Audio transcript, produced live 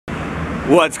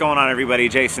What's going on, everybody?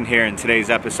 Jason here. In today's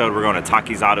episode, we're going to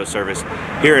Taki's Auto Service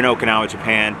here in Okinawa,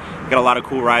 Japan. Got a lot of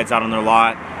cool rides out on their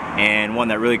lot, and one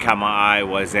that really caught my eye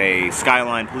was a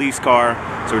Skyline police car.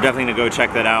 So we're definitely going to go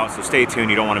check that out, so stay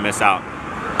tuned, you don't want to miss out.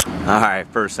 Alright,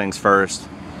 first things first.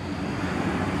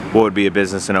 What would be a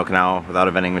business in Okinawa without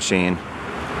a vending machine?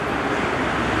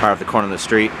 Right off the corner of the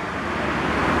street.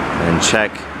 And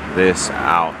check this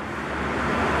out.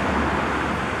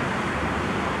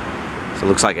 So it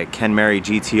looks like a Kenmari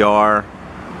GTR,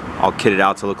 all kitted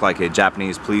out to look like a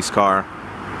Japanese police car.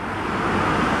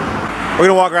 We're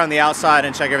gonna walk around the outside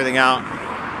and check everything out.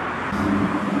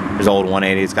 There's an old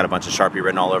 180, it's got a bunch of Sharpie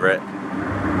written all over it.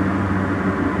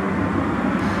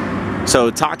 So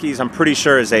Taki's, I'm pretty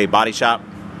sure, is a body shop.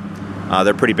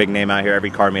 They're a pretty big name out here. Every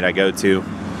car meet I go to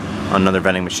on another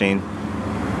vending machine.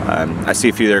 I see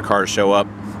a few of their cars show up.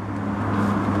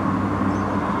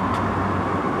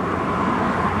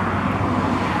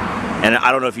 And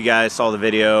I don't know if you guys saw the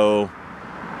video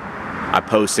I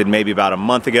posted maybe about a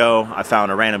month ago. I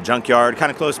found a random junkyard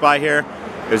kind of close by here.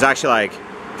 There's actually like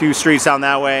a few streets down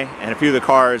that way, and a few of the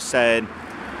cars said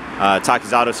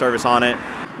Taki's Auto Service on it.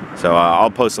 So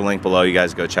I'll post a link below. You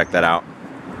guys go check that out.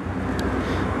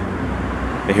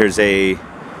 Here's a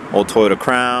old Toyota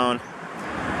Crown.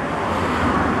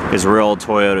 Here's a real old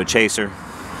Toyota Chaser.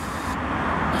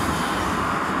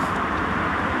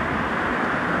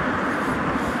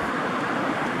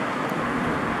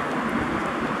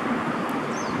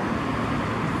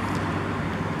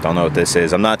 Don't know what this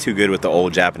is. I'm not too good with the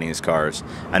old Japanese cars.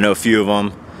 I know a few of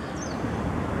them,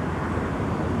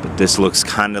 but this looks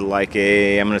kind of like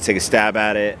a, I'm gonna take a stab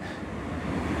at it.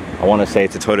 I want to say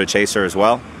it's a Toyota Chaser as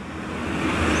well.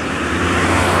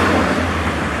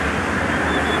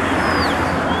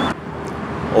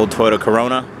 Old Toyota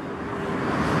Corona.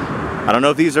 I don't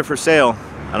know if these are for sale.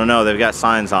 I don't know, they've got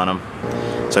signs on them.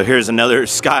 So here's another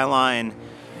Skyline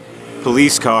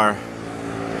police car.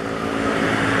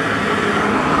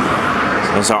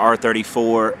 This is our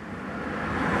R34.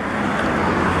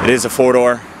 It is a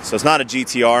 4-door, so it's not a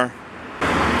GTR.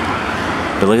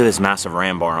 But look at this massive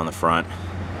ram bar on the front.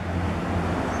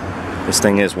 This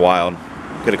thing is wild.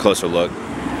 Get a closer look.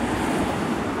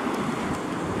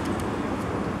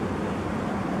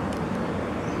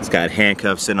 It's got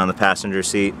handcuffs sitting on the passenger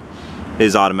seat. It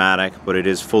is automatic, but it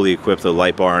is fully equipped with a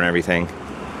light bar and everything.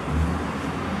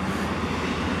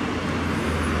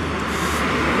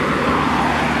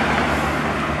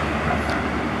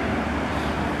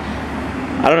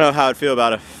 I don't know how I'd feel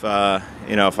about if,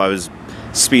 you know, if I was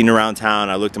speeding around town,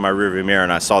 I looked in my rearview mirror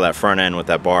and I saw that front end with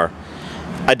that bar.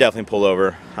 I'd definitely pull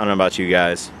over. I don't know about you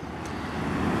guys,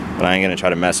 but I ain't gonna try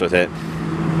to mess with it.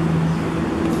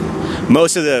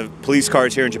 Most of the police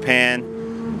cars here in Japan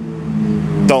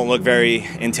don't look very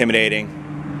intimidating.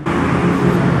 All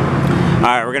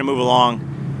right, we're gonna move along.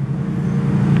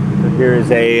 Here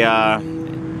is a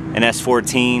an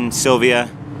S14 Silvia.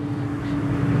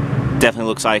 Definitely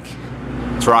looks like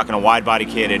it's rocking a wide body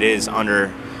kit. It is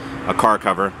under a car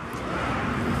cover.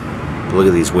 Look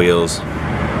at these wheels.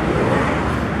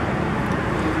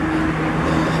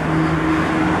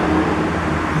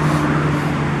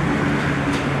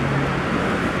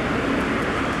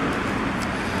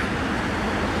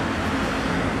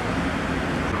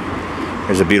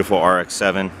 There's a beautiful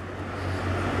RX-7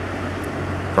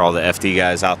 for all the FD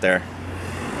guys out there.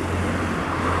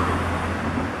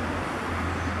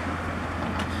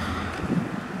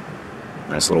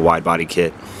 Nice little wide body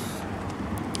kit.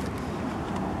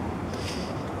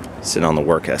 Sitting on the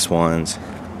work S1s.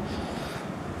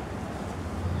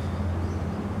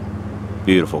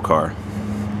 Beautiful car.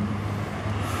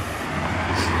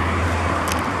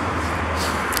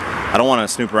 I don't want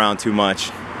to snoop around too much,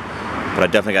 but I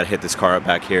definitely got to hit this car up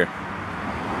back here.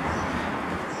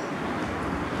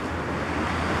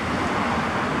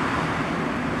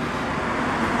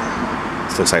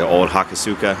 This looks like an old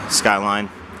Hakusuka Skyline.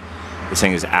 This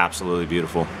thing is absolutely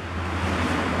beautiful.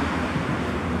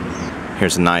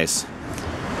 Here's a nice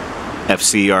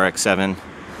FC RX-7.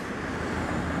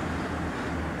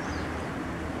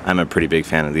 I'm a pretty big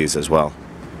fan of these as well.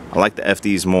 I like the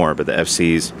FDs more, but the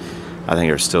FCs I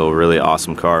think are still really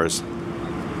awesome cars.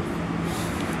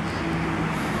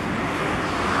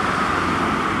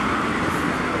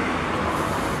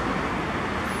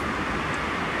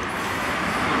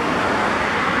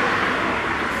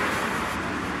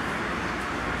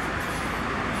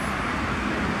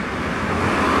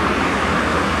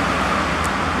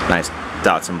 Nice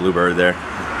Datsun Bluebird there,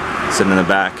 sitting in the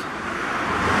back.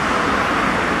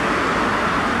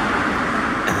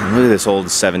 And look at this old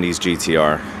 70s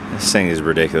GTR. This thing is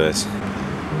ridiculous.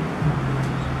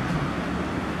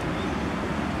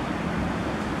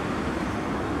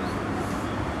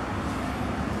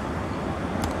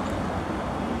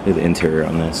 Look at the interior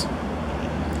on this.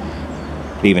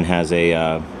 It even has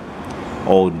a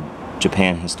old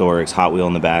Japan Historics Hot Wheel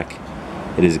in the back.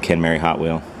 It is a Ken Mary Hot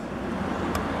Wheel.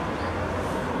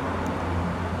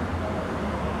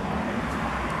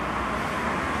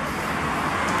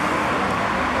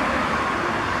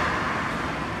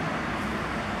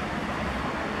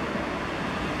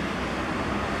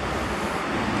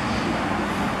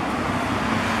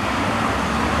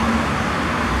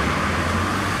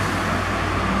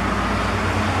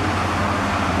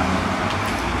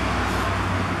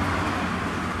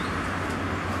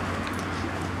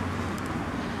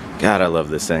 God, I love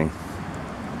this thing.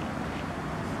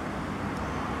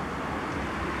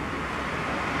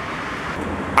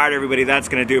 Alright everybody, that's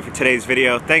going to do it for today's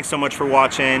video. Thanks so much for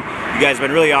watching. You guys have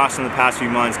been really awesome the past few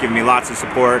months, giving me lots of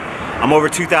support. I'm over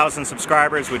 2,000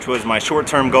 subscribers, which was my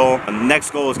short-term goal. The next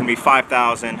goal is going to be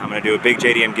 5,000. I'm going to do a big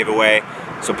JDM giveaway,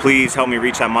 so please help me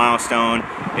reach that milestone.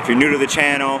 If you're new to the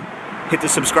channel, hit the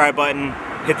subscribe button,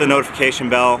 hit the notification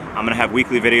bell. I'm going to have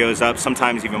weekly videos up,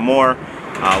 sometimes even more.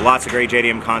 Lots of great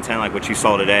JDM content like what you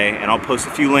saw today, and I'll post a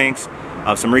few links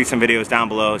of some recent videos down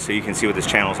below so you can see what this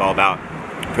channel is all about.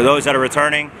 For those that are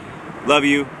returning, love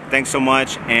you, thanks so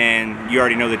much, and you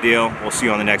already know the deal. We'll see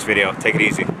you on the next video. Take it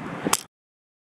easy.